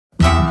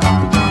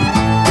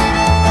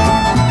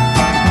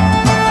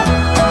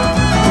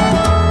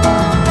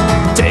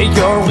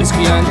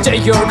whiskey and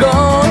take your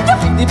gun.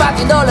 Your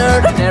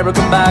 $50 and never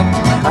come back.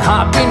 I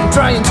have been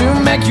trying to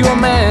make you a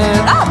man.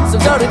 I'm so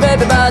sorry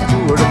baby, but you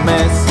were a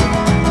mess.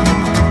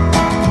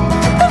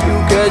 If you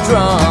get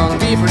drunk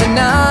before the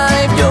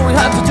night, you will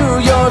have to do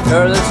your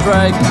careless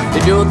right.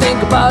 If you think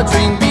about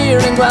drink beer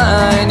and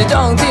wine,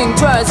 don't think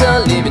twice,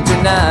 I'll leave it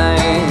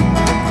tonight.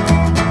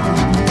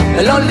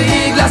 A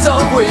lonely glass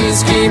of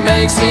whiskey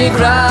makes me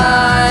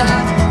cry.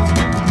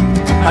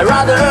 I'd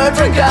rather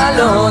drink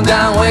alone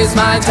than waste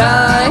my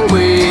time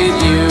with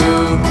you.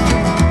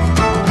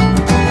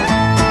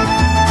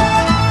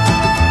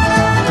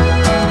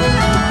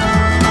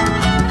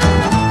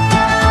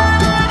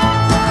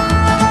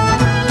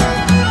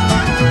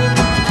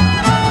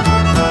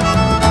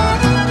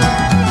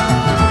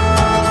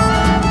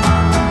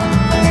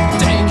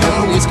 Take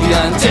your whiskey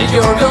and take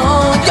your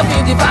gun. Your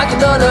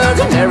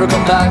 $50 and never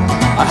come back.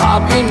 I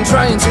have been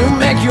trying to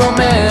make you a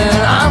man.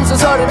 I'm so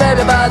sorry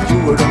baby, but you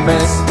were a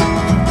mess.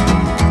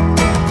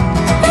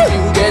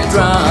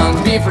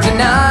 Drunk before the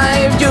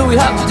night, you will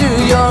have to do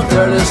your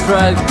careless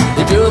right.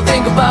 If you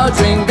think about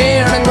drink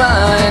beer and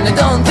wine,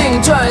 don't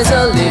think twice,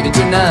 I'll leave it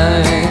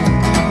tonight.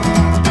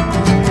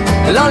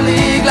 A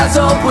lonely glass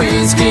of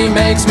whiskey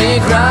makes me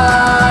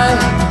cry.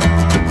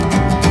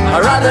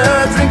 I'd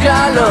rather drink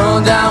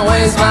alone than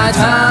waste my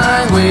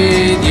time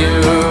with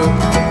you.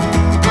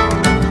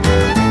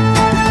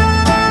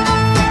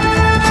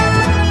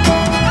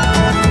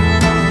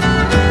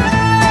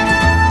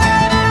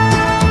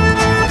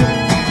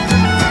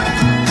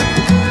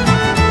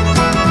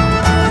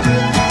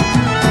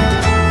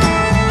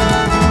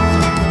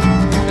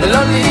 A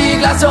lonely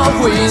glass of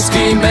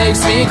whiskey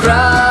makes me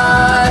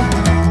cry.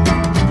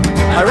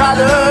 I'd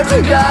rather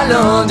drink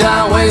alone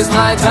than waste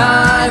my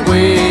time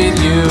with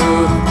you.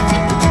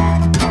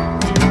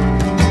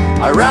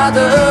 I'd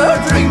rather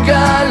drink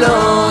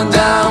alone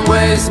than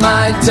waste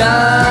my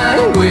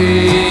time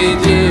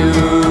with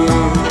you.